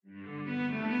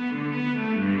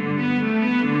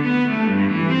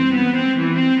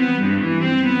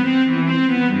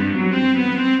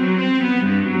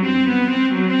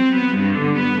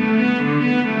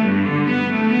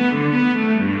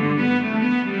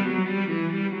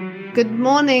Good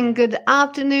morning, good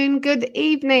afternoon, good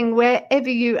evening, wherever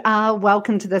you are.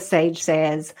 Welcome to the Sage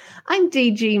Sayers. I'm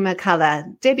DG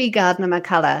McCullough, Debbie Gardner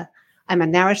McCullough. I'm a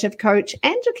narrative coach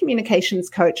and a communications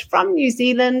coach from New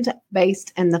Zealand,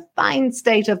 based in the fine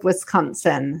state of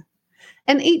Wisconsin.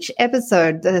 In each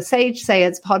episode, the Sage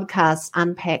Sayers podcast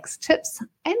unpacks tips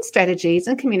and strategies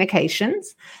in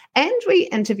communications, and we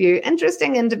interview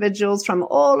interesting individuals from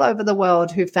all over the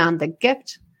world who found the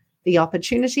gift, the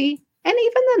opportunity, and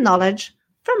even the knowledge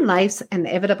from life's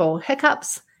inevitable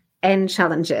hiccups and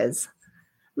challenges.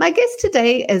 My guest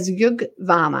today is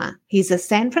Varma. He's a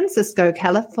San Francisco,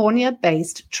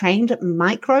 California-based trained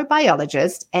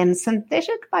microbiologist and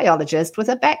synthetic biologist with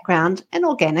a background in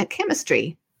organic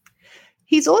chemistry.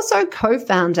 He's also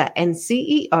co-founder and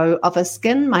CEO of a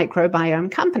skin microbiome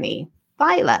company,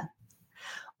 Phyla.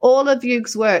 All of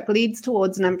Yug's work leads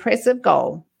towards an impressive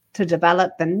goal: to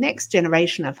develop the next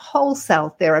generation of whole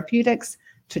cell therapeutics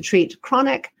to treat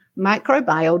chronic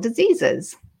microbial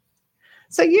diseases.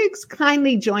 So Yug's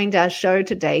kindly joined our show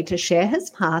today to share his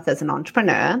path as an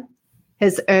entrepreneur,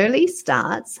 his early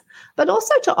starts, but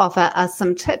also to offer us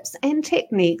some tips and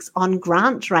techniques on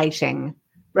grant writing,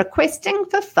 requesting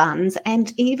for funds,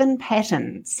 and even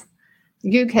patents.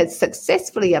 Yug has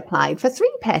successfully applied for 3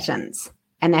 patents,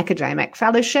 an academic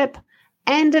fellowship,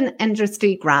 and an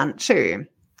industry grant too.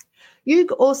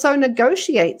 Yug also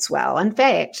negotiates well. In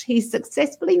fact, he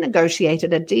successfully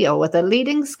negotiated a deal with a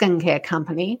leading skincare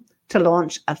company to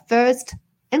launch a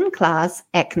first-in-class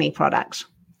acne product.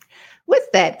 With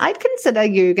that, I'd consider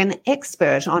Yug an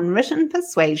expert on written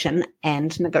persuasion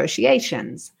and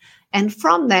negotiations. And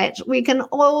from that, we can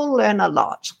all learn a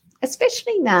lot,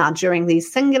 especially now during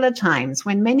these singular times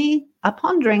when many are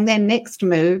pondering their next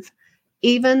move,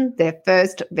 even their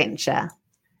first venture.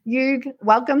 Yug,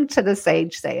 welcome to the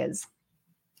Sage Sayers.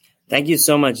 Thank you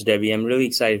so much, Debbie. I'm really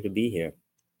excited to be here.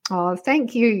 Oh,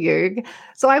 thank you, Yug.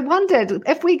 So I wondered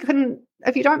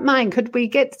if you don't mind, could we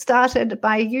get started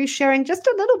by you sharing just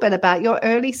a little bit about your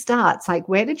early starts? Like,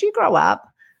 where did you grow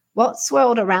up? What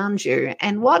swirled around you?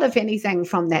 And what, if anything,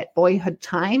 from that boyhood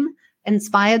time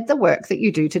inspired the work that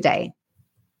you do today?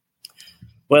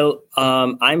 Well,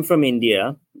 I'm from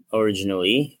India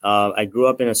originally. I grew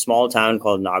up in a small town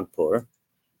called Nagpur.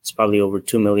 It's probably over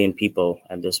 2 million people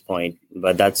at this point,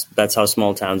 but that's how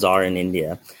small towns are in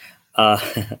India.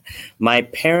 My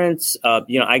parents,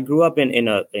 I grew up in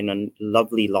a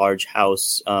lovely large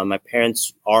house. My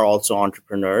parents are also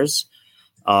entrepreneurs,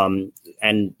 and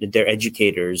they're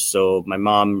educators. So my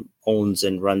mom owns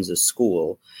and runs a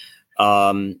school.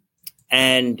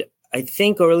 And I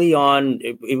think early on,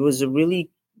 it was a really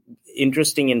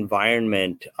interesting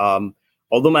environment.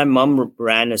 Although my mom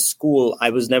ran a school, I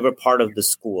was never part of the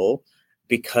school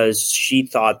because she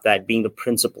thought that being the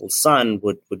principal's son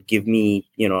would give me,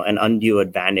 an undue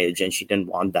advantage, and she didn't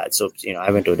want that. So,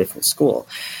 I went to a different school.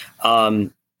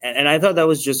 And I thought that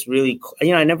was just really,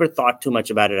 I never thought too much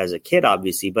about it as a kid,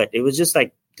 obviously, but it was just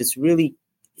like this really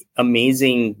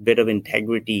amazing bit of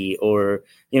integrity or,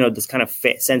 this kind of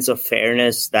sense of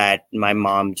fairness that my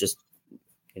mom just,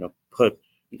 put.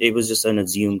 It was just an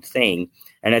assumed thing.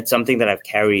 And it's something that I've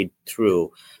carried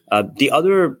through. The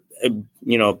other,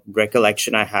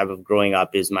 recollection I have of growing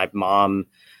up is my mom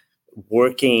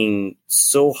working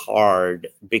so hard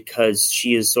because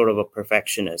she is sort of a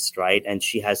perfectionist, right? And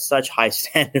she has such high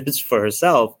standards for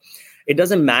herself. It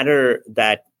doesn't matter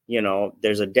that,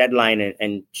 there's a deadline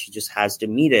and she just has to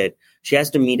meet it. She has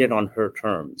to meet it on her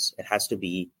terms. It has to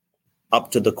be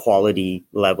up to the quality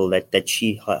level that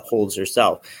she holds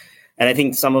herself. And I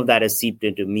think some of that has seeped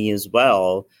into me as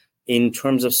well in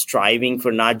terms of striving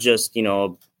for not just,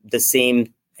 the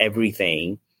same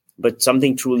everything, but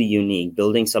something truly unique,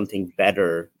 building something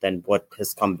better than what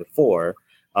has come before.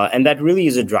 And that really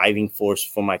is a driving force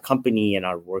for my company and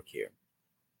our work here.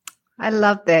 I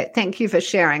love that. Thank you for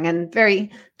sharing, and very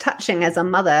touching as a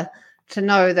mother to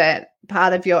know that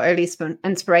part of your early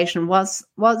inspiration was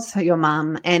your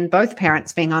mum, and both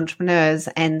parents being entrepreneurs,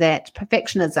 and that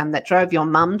perfectionism that drove your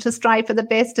mum to strive for the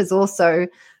best is also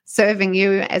serving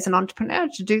you as an entrepreneur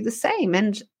to do the same.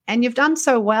 And you've done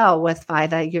so well with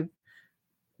Phyla. You've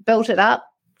built it up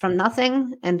from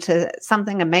nothing into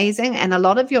something amazing. And a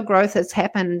lot of your growth has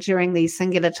happened during these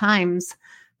singular times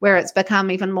where it's become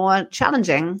even more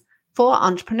challenging for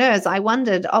entrepreneurs. I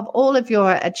wondered, of all of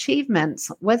your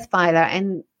achievements with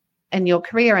Phyla and your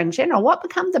career in general, what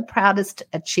become the proudest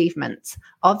achievements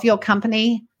of your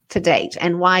company to date,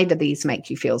 and why do these make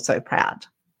you feel so proud?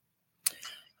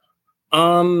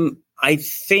 I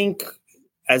think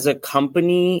as a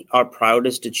company, our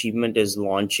proudest achievement is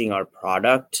launching our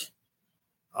product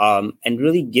and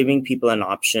really giving people an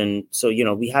option. So,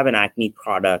 we have an acne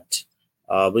product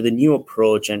with a new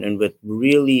approach and with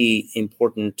really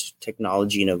important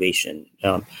technology innovation.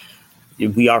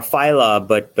 We are Phyla,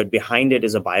 but behind it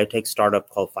is a biotech startup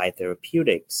called Phi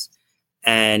Therapeutics.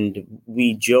 And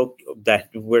we joke that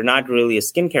we're not really a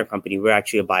skincare company. We're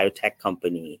actually a biotech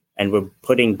company, and we're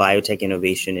putting biotech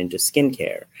innovation into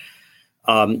skincare.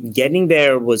 Getting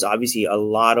there was obviously a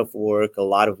lot of work, a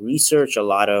lot of research, a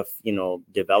lot of,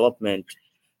 development,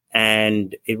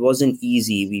 and it wasn't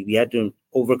easy. We had to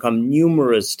overcome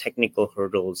numerous technical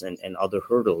hurdles and other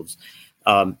hurdles.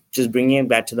 Just bringing it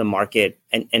back to the market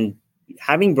and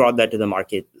having brought that to the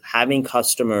market, having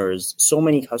customers, so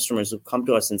many customers who come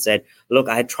to us and said, look,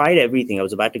 I had tried everything. I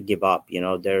was about to give up.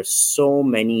 There's so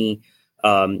many,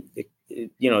 so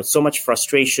much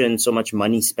frustration, so much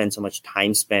money spent, so much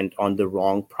time spent on the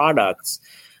wrong products.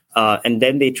 And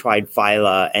then they tried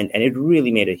Phyla, and it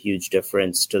really made a huge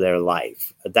difference to their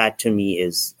life. That to me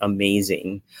is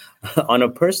amazing. On a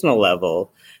personal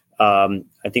level, I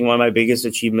think one of my biggest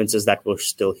achievements is that we're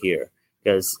still here,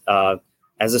 because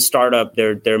as a startup,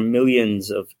 there are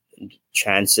millions of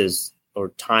chances or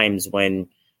times when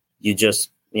you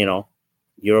just,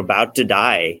 you're about to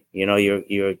die.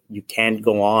 You can't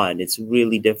go on. It's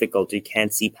really difficult. You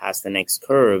can't see past the next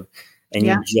curve, and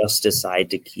you just decide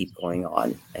to keep going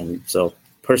on. And so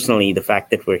personally, the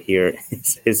fact that we're here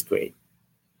is great.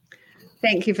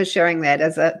 Thank you for sharing that.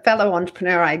 As a fellow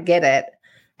entrepreneur, I get it.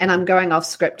 And I'm going off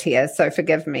script here, so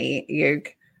forgive me, Yug.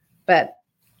 But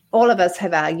all of us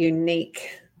have our unique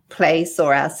place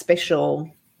or our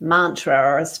special mantra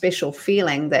or a special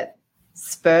feeling that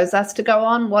spurs us to go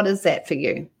on. What is that for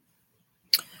you?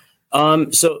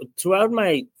 So throughout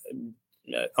my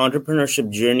entrepreneurship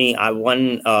journey,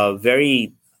 one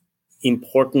very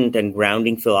important and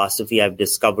grounding philosophy I've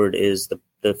discovered is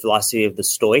the philosophy of the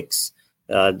Stoics.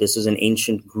 This is an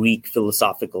ancient Greek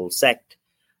philosophical sect.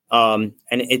 And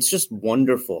it's just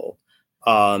wonderful.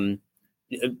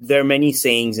 There are many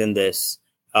sayings in this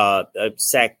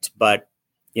sect, but,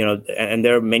 and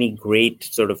there are many great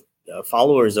sort of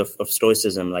followers of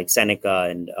Stoicism, like Seneca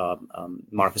and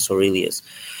Marcus Aurelius.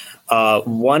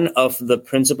 One of the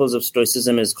principles of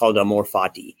Stoicism is called amor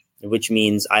fati, which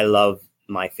means I love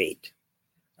my fate.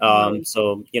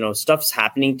 So, stuff's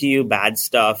happening to you, bad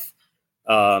stuff,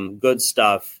 good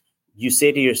stuff. You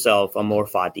say to yourself, amor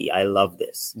fati, I love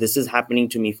this. This is happening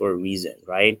to me for a reason,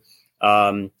 right?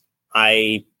 I'm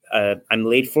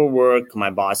late for work. My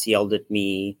boss yelled at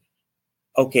me.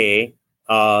 Okay,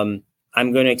 I'm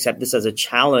going to accept this as a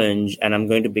challenge, and I'm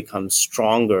going to become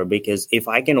stronger, because if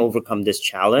I can overcome this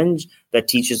challenge, that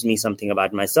teaches me something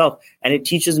about myself, and it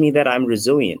teaches me that I'm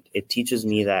resilient. It teaches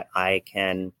me that I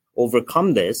can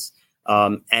overcome this,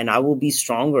 and I will be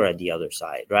stronger at the other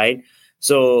side, right?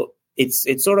 So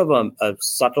it's sort of a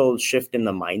subtle shift in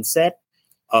the mindset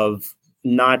of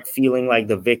not feeling like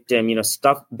the victim.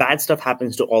 Bad stuff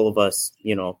happens to all of us,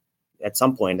 at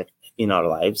some point in our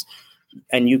lives.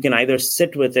 And you can either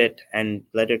sit with it and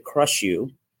let it crush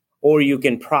you, or you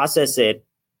can process it,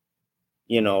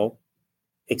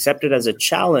 accept it as a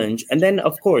challenge. And then,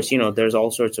 of course, there's all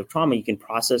sorts of trauma. You can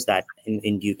process that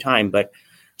in due time. But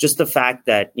just the fact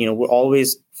that, we're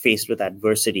always faced with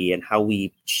adversity, and how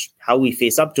we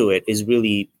face up to it is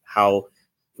really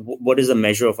what is the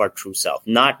measure of our true self,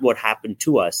 not what happened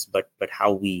to us, but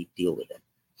how we deal with it.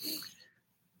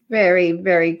 Very,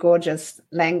 very gorgeous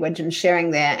language and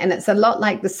sharing there. And it's a lot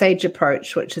like the SAGE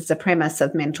approach, which is the premise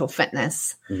of mental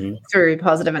fitness through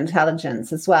positive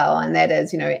intelligence as well. And that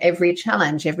is, every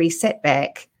challenge, every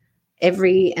setback,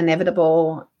 every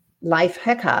inevitable life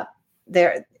hiccup,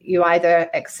 you either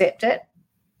accept it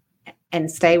and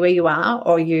stay where you are,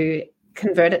 or you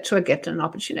convert it to a gift and an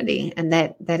opportunity. And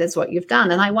that is what you've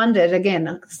done. And I wondered,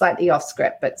 again, slightly off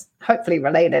script, but hopefully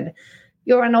related,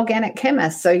 you're an organic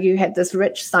chemist, so you had this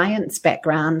rich science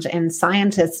background, and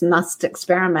scientists must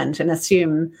experiment and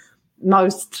assume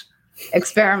most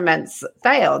experiments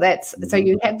fail. So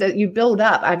you build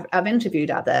up. I've interviewed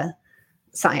other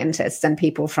scientists and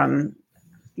people from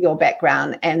your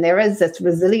background, and there is this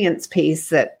resilience piece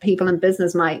that people in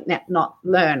business might not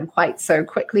learn quite so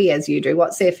quickly as you do.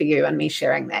 What's there for you and me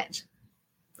sharing that?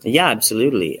 Yeah,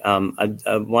 absolutely.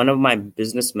 One of my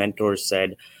business mentors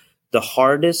said, the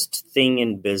hardest thing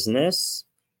in business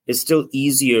is still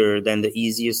easier than the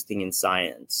easiest thing in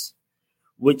science,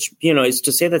 which, is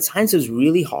to say that science is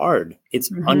really hard. It's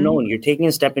unknown. You're taking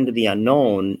a step into the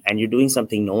unknown, and you're doing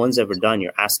something no one's ever done.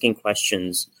 You're asking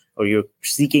questions, or you're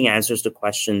seeking answers to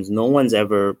questions no one's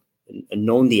ever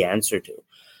known the answer to.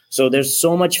 So there's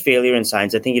so much failure in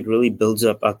science. I think it really builds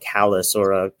up a callus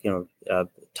or a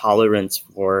tolerance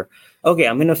for okay,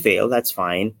 I'm going to fail. That's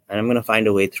fine. And I'm going to find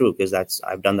a way through because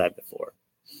I've done that before.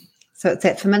 So it's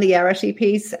that familiarity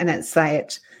piece, and it's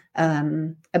that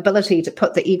ability to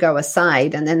put the ego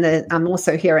aside. And then I'm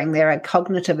also hearing there a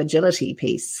cognitive agility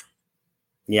piece.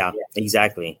 Yeah,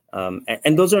 exactly.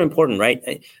 And those are important,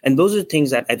 right? And those are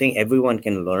things that I think everyone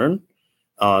can learn.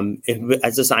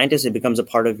 As a scientist, it becomes a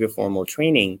part of your formal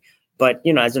training. But,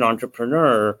 as an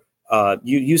entrepreneur,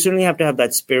 you certainly have to have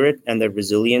that spirit and the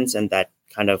resilience and that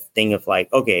kind of thing of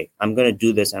like, okay, I'm going to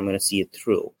do this. I'm going to see it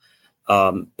through.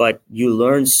 But you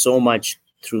learn so much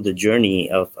through the journey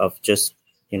of just,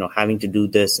 having to do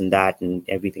this and that and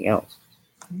everything else.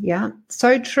 Yeah,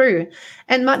 so true.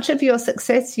 And much of your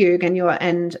success, Hugh,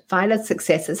 and Phyla's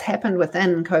success has happened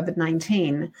within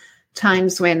COVID-19,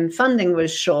 times when funding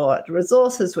was short,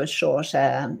 resources were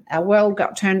shorter, our world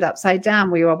got turned upside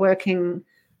down. We were working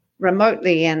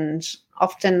remotely and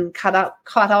often cut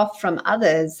off from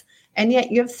others, and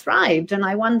yet you've thrived. And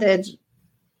I wondered,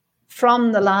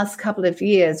 from the last couple of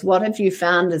years, what have you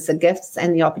found as the gifts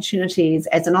and the opportunities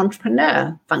as an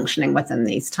entrepreneur functioning within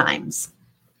these times?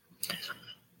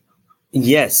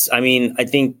 Yes. I mean, I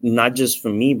think not just for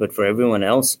me, but for everyone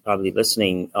else probably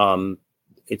listening,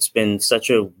 it's been such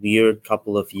a weird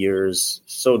couple of years,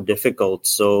 so difficult,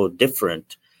 so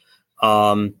different.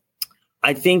 I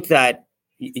think that,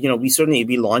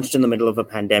 we launched in the middle of a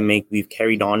pandemic. We've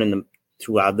carried on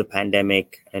throughout the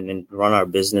pandemic and run our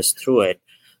business through it.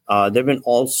 There have been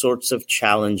all sorts of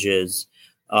challenges.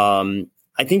 I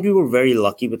think we were very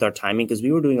lucky with our timing because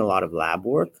we were doing a lot of lab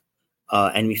work.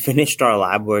 And we finished our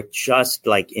lab work just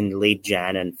like in late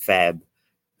Jan and Feb,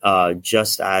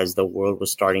 just as the world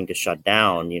was starting to shut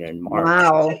down, in March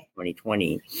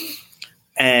 2020.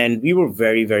 And we were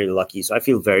very, very lucky. So I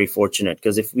feel very fortunate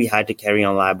because if we had to carry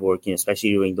on lab work,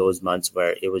 especially during those months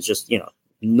where it was just,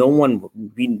 no one,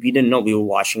 we didn't know we were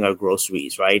washing our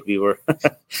groceries, right? We were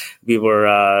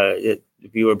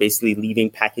basically leaving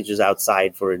packages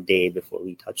outside for a day before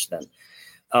we touched them.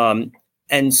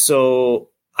 And so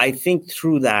I think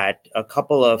through that, a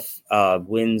couple of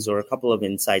wins or a couple of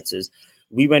insights is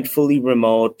we went fully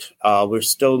remote. We're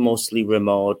still mostly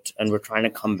remote, and we're trying to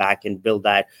come back and build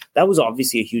that. That was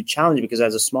obviously a huge challenge because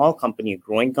as a small company, a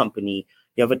growing company,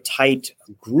 you have a tight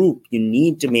group. You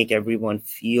need to make everyone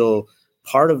feel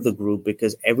part of the group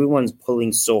because everyone's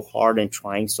pulling so hard and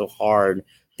trying so hard.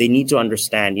 They need to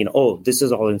understand, this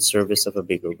is all in service of a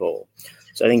bigger goal.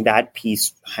 So I think that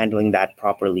piece, handling that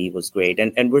properly was great.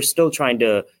 And we're still trying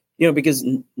to, because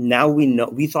now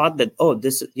we thought that,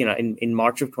 this, in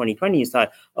March of 2020, you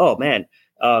thought, oh man,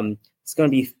 it's going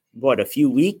to be a few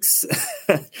weeks.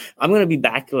 I'm going to be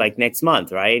back like next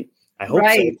month, right? I hope so.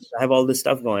 I have all this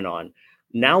stuff going on.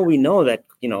 Now we know that,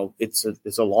 it's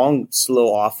a long,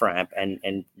 slow off ramp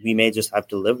and we may just have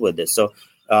to live with this. So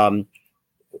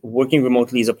working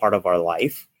remotely is a part of our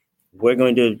life. We're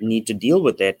going to need to deal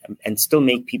with it and still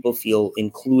make people feel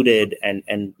included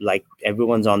and like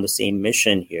everyone's on the same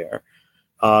mission here.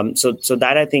 So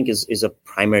that I think is a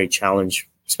primary challenge,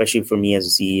 especially for me as a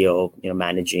CEO,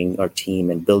 managing our team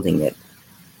and building it.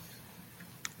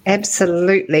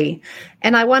 Absolutely.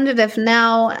 And I wondered if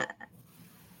now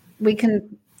we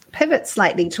can pivot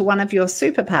slightly to one of your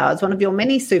superpowers, one of your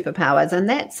many superpowers, and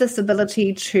that's this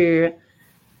ability to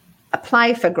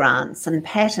apply for grants and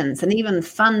patents and even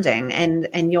funding,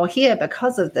 and you're here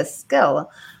because of this skill.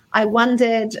 I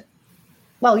wondered,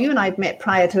 well, you and I met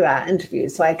prior to our interview,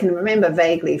 so I can remember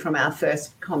vaguely from our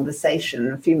first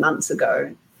conversation a few months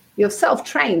ago. You're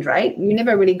self-trained, right? You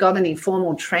never really got any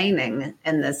formal training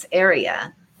in this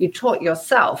area. You taught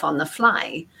yourself on the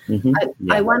fly.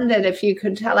 Mm-hmm. I wondered if you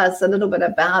could tell us a little bit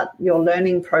about your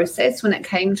learning process when it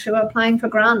came to applying for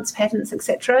grants, patents,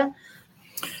 etc.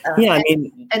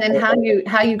 And then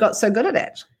how you got so good at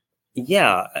it.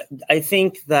 Yeah, I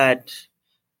think that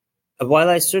while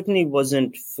I certainly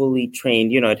wasn't fully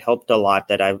trained, it helped a lot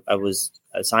that I was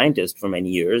a scientist for many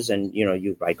years, and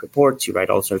you write reports, you write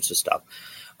all sorts of stuff.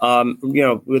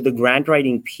 With the grant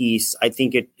writing piece, I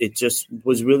think it just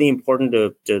was really important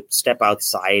to step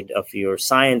outside of your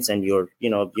science and your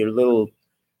little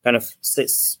kind of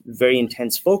very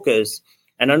intense focus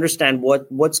and understand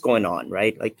what's going on,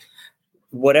 right? Like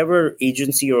whatever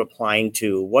agency you're applying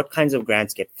to, what kinds of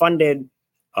grants get funded,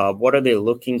 what are they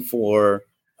looking for,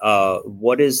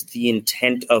 what is the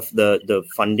intent of the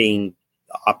funding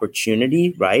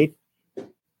opportunity, right?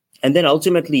 And then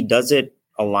ultimately, does it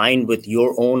align with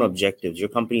your own objectives, your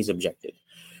company's objective?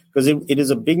 Because it is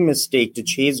a big mistake to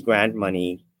chase grant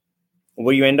money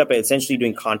where you end up essentially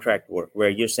doing contract work, where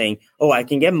you're saying, oh, I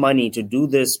can get money to do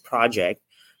this project.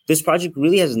 This project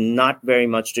really has not very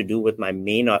much to do with my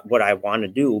what I want to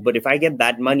do. But if I get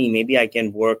that money, maybe I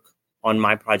can work on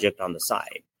my project on the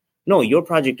side. No, your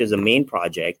project is a main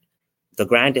project. The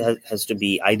grant has to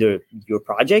be either your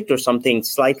project or something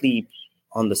slightly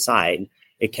on the side.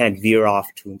 It can't veer off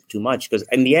too much, because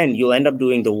in the end, you'll end up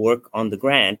doing the work on the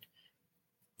grant.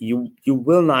 You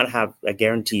will not have, I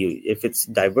guarantee you, if it's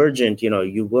divergent,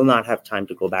 you will not have time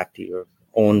to go back to your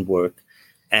own work,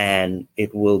 and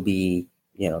it will be,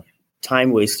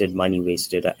 time wasted, money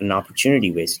wasted, an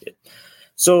opportunity wasted.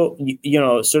 So,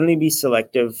 certainly be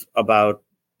selective about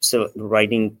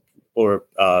writing or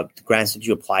the grants that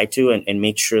you apply to, and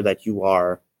make sure that you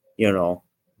are,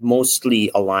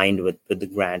 mostly aligned with the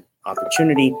grant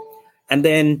opportunity. And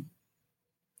then,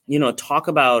 talk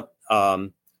about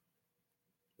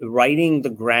writing the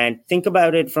grant. Think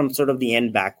about it from sort of the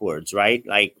end backwards, right?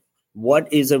 Like,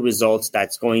 what is a result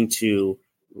that's going to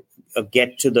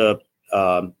get to the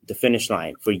finish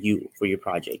line for you, for your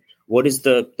project? What is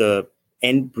the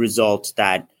end result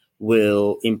that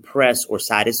will impress or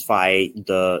satisfy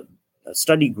the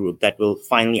study group that will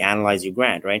finally analyze your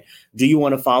grant, right? Do you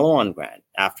want to follow on grant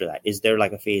after that? Is there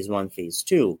like a phase 1, phase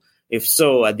 2? If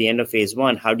so, at the end of phase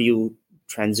 1, how do you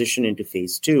transition into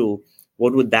phase 2?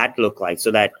 What would that look like?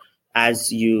 So that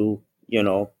as you,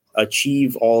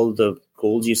 achieve all the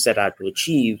goals you set out to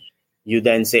achieve, you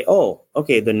then say, oh,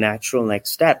 okay, the natural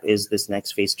next step is this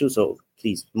next phase 2. So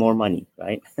please, more money,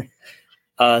 right?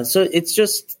 So it's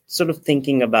just sort of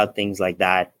thinking about things like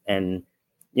that. And,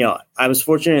 I was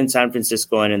fortunate in San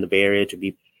Francisco and in the Bay Area to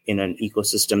be in an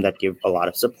ecosystem that gave a lot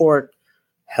of support,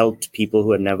 helped people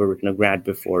who had never written a grant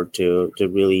before to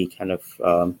really kind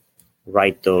of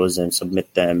write those and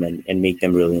submit them and make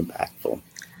them really impactful.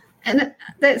 And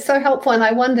that's so helpful. And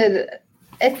I wondered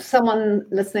if someone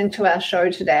listening to our show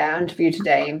today, our interview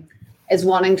today, is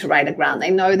wanting to write a grant, they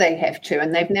know they have to,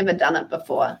 and they've never done it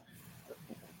before.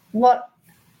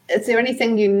 Is there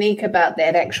anything unique about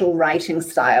that actual writing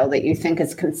style that you think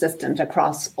is consistent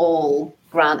across all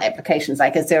grant applications?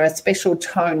 Like, is there a special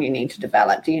tone you need to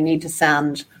develop? Do you need to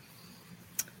sound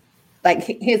like,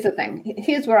 here's the thing.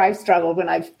 Here's where I've struggled when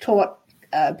I've taught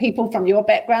people from your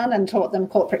background and taught them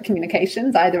corporate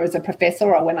communications, either as a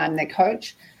professor or when I'm their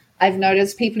coach. I've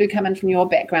noticed people who come in from your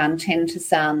background tend to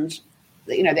sound,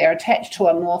 they're attached to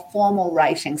a more formal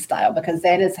writing style, because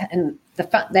that is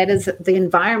the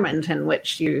environment in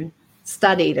which you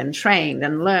studied and trained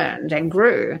and learned and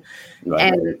grew.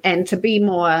 Right. And to be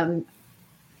more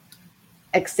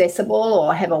accessible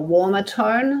or have a warmer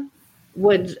tone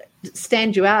would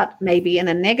stand you out maybe in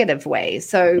a negative way.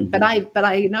 So, but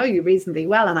I know you reasonably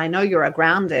well, and I know you're a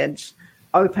grounded,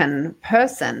 open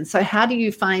person. So how do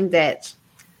you find that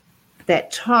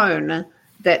tone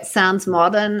that sounds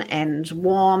modern and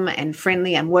warm and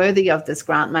friendly and worthy of this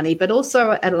grant money, but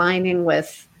also aligning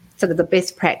with sort of the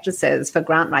best practices for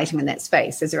grant writing in that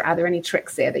space? Are there any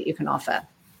tricks there that you can offer?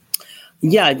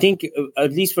 Yeah, I think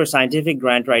at least for scientific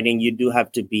grant writing, you do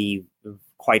have to be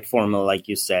quite formal, like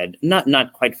you said.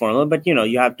 Not quite formal, but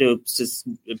you have to just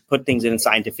put things in a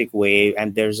scientific way,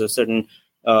 and there's a certain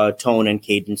tone and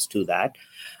cadence to that.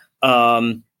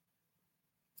 I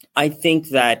think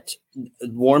that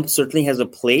warmth certainly has a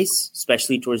place,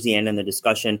 especially towards the end in the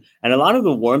discussion. And a lot of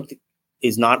the warmth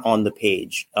is not on the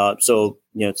page. So,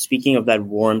 speaking of that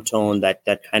warm tone, that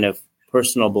kind of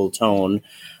personable tone,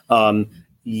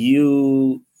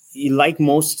 you like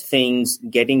most things,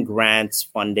 getting grants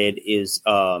funded it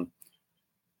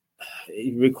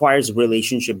requires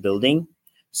relationship building.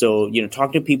 So,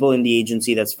 talk to people in the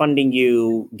agency that's funding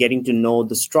you, getting to know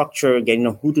the structure, getting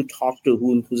to know who to talk to,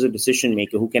 who's a decision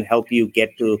maker, who can help you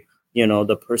get to,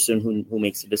 the person who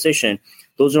makes the decision.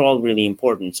 Those are all really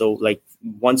important. So, like,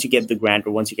 once you get the grant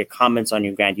or once you get comments on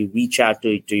your grant, you reach out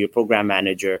to your program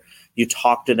manager, you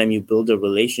talk to them, you build a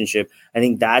relationship. I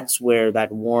think that's where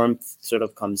that warmth sort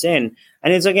of comes in.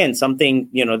 And it's, again, something,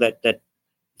 that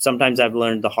sometimes I've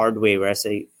learned the hard way, where I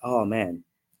say, oh, man,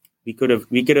 we could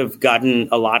have gotten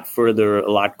a lot further,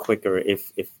 a lot quicker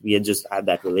if we had just had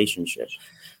that relationship.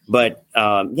 But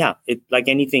it, like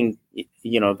anything,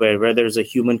 where there's a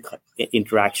human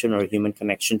interaction or a human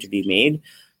connection to be made,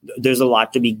 there's a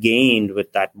lot to be gained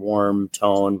with that warm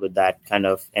tone, with that kind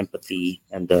of empathy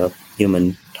and the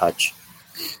human touch.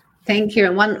 Thank you.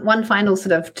 And one final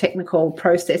sort of technical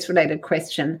process related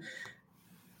question.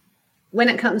 When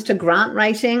it comes to grant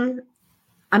writing,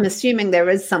 I'm assuming there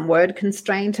is some word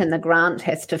constraint, and the grant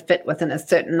has to fit within a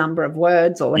certain number of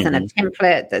words or within a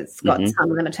template that's got some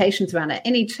limitations around it.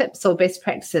 Any tips or best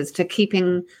practices to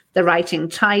keeping the writing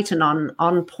tight and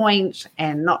on point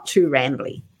and not too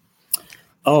rambly?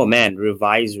 Oh, man,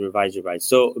 revise.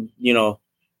 So, the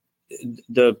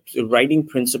writing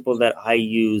principle that I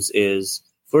use is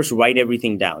first write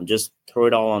everything down. Just throw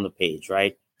it all on the page,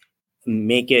 right?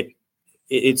 make it.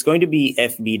 It's going to be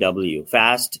FBW,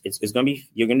 fast. It's going to be,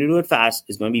 you're going to do it fast.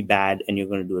 It's going to be bad, and you're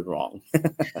going to do it wrong.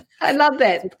 I love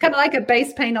that. It's kind of like a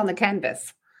base paint on the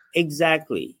canvas.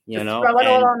 Exactly. Just throw it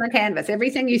all on the canvas.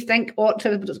 Everything you think ought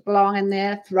to belong in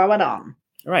there, throw it on.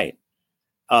 Right.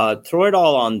 Throw it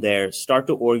all on there. Start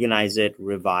to organize it,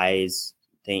 revise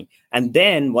thing. And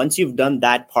then once you've done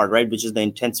that part, right, which is the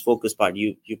intense focus part,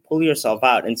 you pull yourself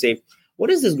out and say, what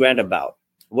is this grant about?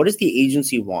 What does the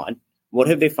agency want? What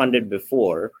have they funded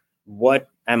before? What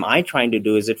am I trying to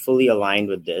do? Is it fully aligned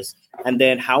with this? And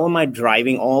then how am I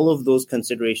driving all of those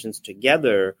considerations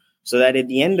together so that at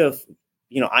the end of,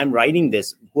 I'm writing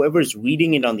this, whoever's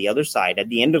reading it on the other side, at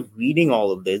the end of reading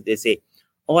all of this, they say,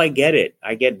 oh, I get it.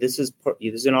 This is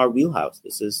in our wheelhouse.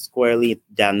 This is squarely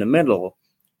down the middle.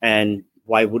 And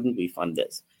why wouldn't we fund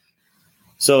this?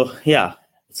 So, yeah,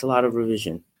 it's a lot of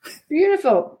revision.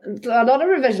 Beautiful. A lot of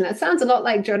revision. It sounds a lot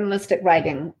like journalistic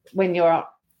writing when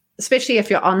especially if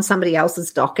you're on somebody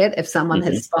else's docket, if someone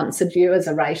has sponsored you as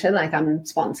a writer, like I'm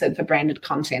sponsored for branded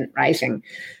content writing.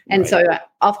 And so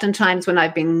oftentimes when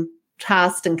I've been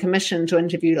tasked and commissioned to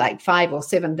interview like 5 or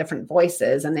 7 different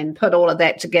voices and then put all of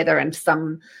that together into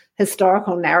some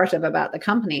historical narrative about the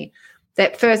company,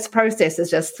 that first process is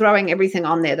just throwing everything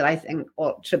on there that I think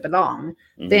ought to belong.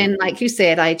 Then, like you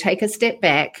said, I take a step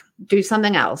back, do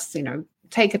something else,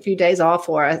 take a few days off,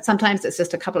 or sometimes it's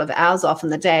just a couple of hours off in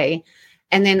the day,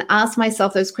 and then ask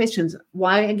myself those questions.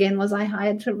 Why, again, was I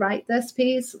hired to write this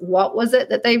piece? What was it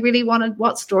that they really wanted?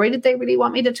 What story did they really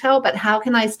want me to tell? But how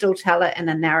can I still tell it in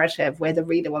a narrative where the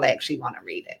reader will actually want to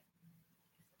read it?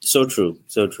 So true.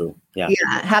 Yeah.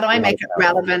 How do I make it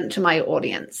relevant to my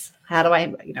audience? How do I,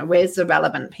 where's the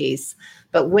relevant piece?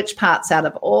 But which parts out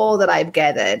of all that I've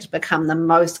gathered become the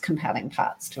most compelling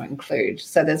parts to include?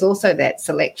 So there's also that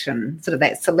selection, sort of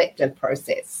that selective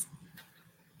process.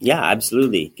 Yeah,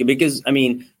 absolutely. Because,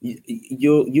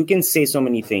 you can say so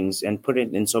many things and put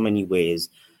it in so many ways.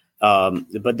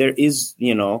 But there is,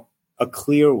 a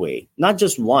clear way, not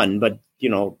just one, but,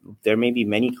 there may be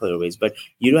many clear ways, but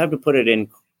you do have to put it in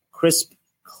crisp,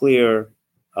 clear,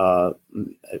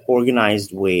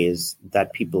 organized ways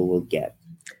that people will get.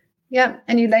 Yeah.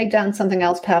 And you laid down something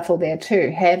else powerful there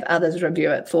too. Have others review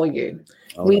it for you.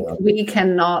 We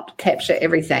cannot capture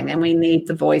everything, and we need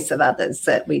the voice of others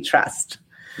that we trust.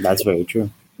 That's very true.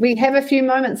 We have a few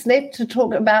moments left to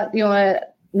talk about your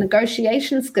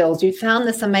negotiation skills. You found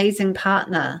this amazing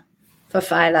partner for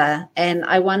Phyla, and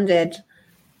I wondered,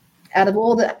 out of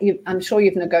all that, I'm sure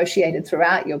you've negotiated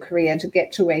throughout your career to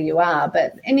get to where you are,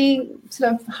 but any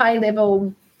sort of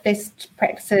high-level best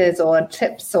practices or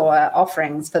tips or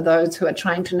offerings for those who are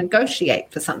trying to negotiate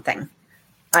for something,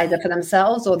 either for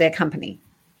themselves or their company?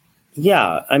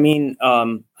 Yeah,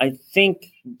 I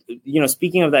think,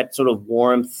 speaking of that sort of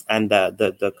warmth and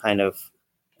the kind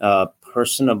of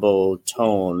personable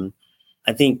tone,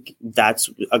 I think that's,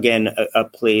 again, a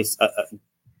place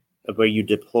where you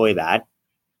deploy that.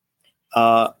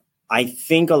 I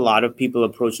think a lot of people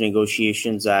approach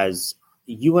negotiations as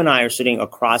you and I are sitting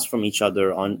across from each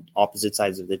other on opposite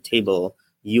sides of the table.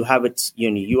 You have it,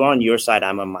 you're on your side,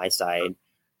 I'm on my side,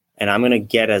 and I'm going to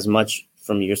get as much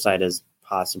from your side as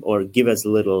possible, or give as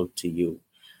little to you.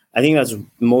 I think that's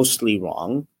mostly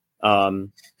wrong.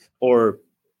 Or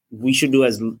we should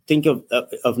think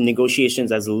of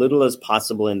negotiations as little as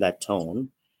possible in that tone.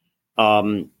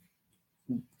 And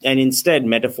instead,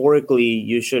 metaphorically,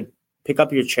 you should pick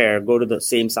up your chair, go to the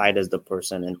same side as the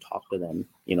person and talk to them,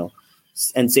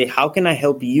 and say, how can I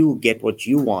help you get what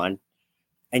you want?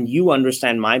 And you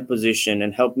understand my position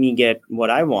and help me get what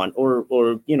I want,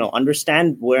 or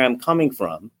understand where I'm coming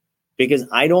from. Because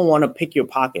I don't want to pick your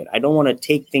pocket. I don't want to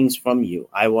take things from you.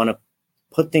 I want to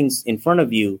put things in front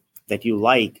of you that you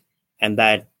like and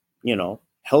that,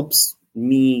 helps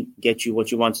me get you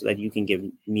what you want so that you can give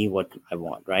me what I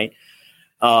want, right?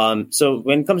 So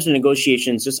when it comes to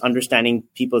negotiations, just understanding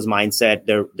people's mindset,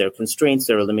 their constraints,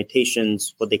 their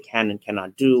limitations, what they can and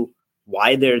cannot do,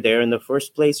 why they're there in the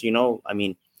first place.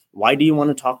 Why do you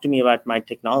want to talk to me about my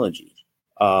technology?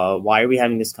 Why are we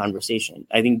having this conversation?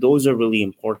 I think those are really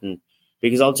important,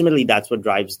 because ultimately that's what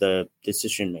drives the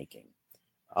decision making.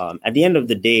 At the end of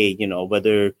the day,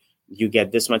 whether you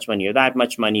get this much money or that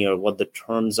much money, or what the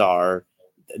terms are,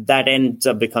 that ends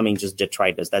up becoming just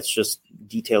detritus. That's just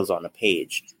details on a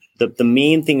page. The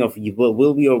main thing of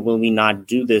will we or will we not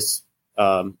do this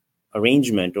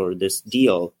arrangement or this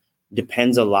deal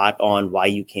depends a lot on why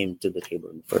you came to the table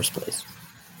in the first place.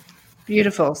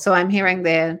 Beautiful. So I'm hearing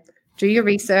there, do your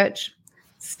research,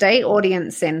 stay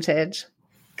audience-centered,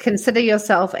 consider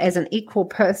yourself as an equal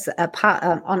person,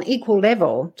 on equal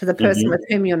level to the person with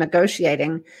whom you're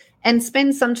negotiating, and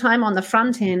spend some time on the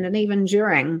front end and even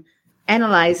during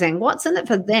analyzing what's in it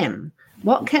for them.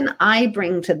 What can I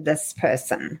bring to this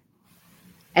person?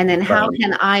 And then how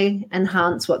can I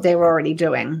enhance what they're already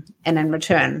doing? And in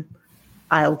return,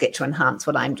 I'll get to enhance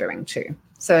what I'm doing too.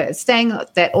 So it's staying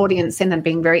that audience in and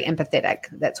being very empathetic.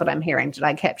 That's what I'm hearing. Did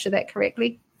I capture that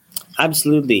correctly?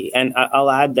 Absolutely. And I'll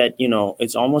add that,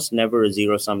 it's almost never a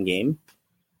zero-sum game.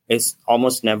 It's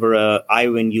almost never a I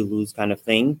win, you lose kind of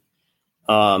thing.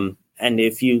 And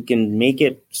if you can make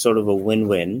it sort of a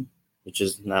win-win, which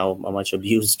is now a much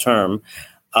abused term,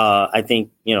 I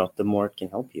think, the more it can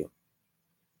help you.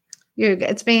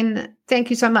 Thank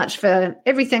you so much for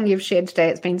everything you've shared today.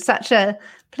 It's been such a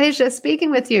pleasure speaking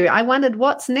with you. I wondered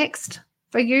what's next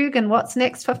for you and what's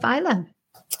next for Phyla.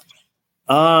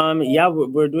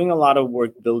 We're doing a lot of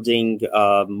work building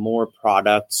more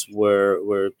products.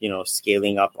 We're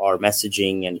scaling up our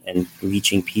messaging and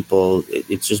reaching people.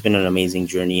 It's just been an amazing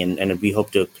journey, and we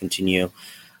hope to continue.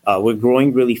 We're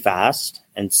growing really fast.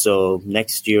 And so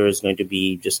next year is going to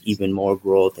be just even more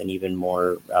growth and even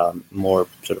more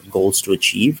sort of goals to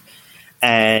achieve.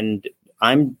 And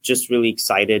I'm just really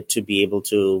excited to be able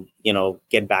to,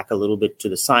 get back a little bit to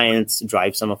the science,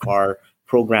 drive some of our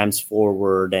programs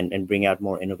forward and bring out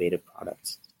more innovative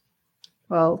products.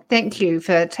 Well, thank you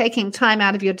for taking time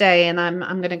out of your day. And I'm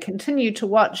going to continue to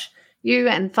watch you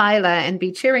and Phyla and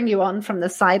be cheering you on from the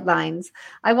sidelines.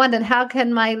 I wondered, how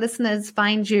can my listeners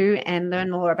find you and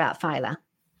learn more about Phyla?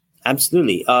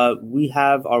 Absolutely. We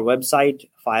have our website,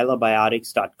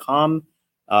 phylabiotics.com.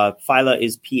 Phyla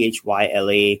is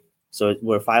Phyla. So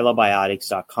we're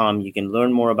phylabiotics.com. You can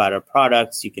learn more about our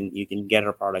products. You can get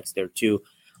our products there too.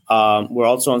 We're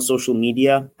also on social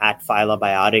media at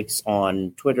Phylabiotics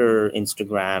on Twitter,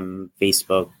 Instagram,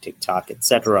 Facebook, TikTok,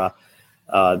 etc.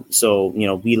 So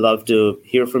we love to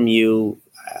hear from you,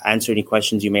 answer any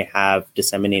questions you may have,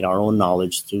 disseminate our own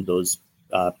knowledge through those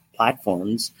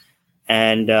platforms.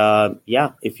 And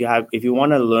if you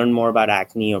want to learn more about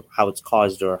acne or how it's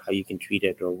caused or how you can treat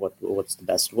it or what's the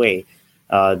best way,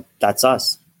 that's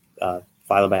us,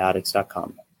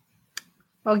 phylabiotics.com.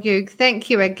 Well, Hugh, thank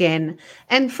you again.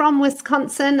 And from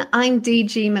Wisconsin, I'm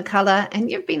DG McCullough, and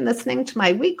you've been listening to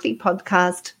my weekly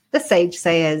podcast, The Sage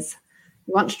Sayers.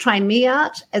 You want to try me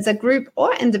out as a group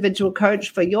or individual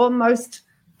coach for your most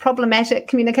problematic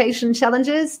communication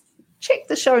challenges? Check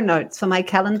the show notes for my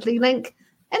Calendly link,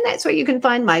 and that's where you can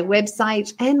find my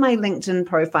website and my LinkedIn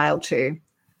profile too.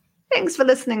 Thanks for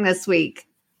listening this week,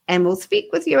 and we'll speak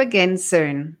with you again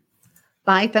soon.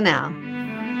 Bye for now.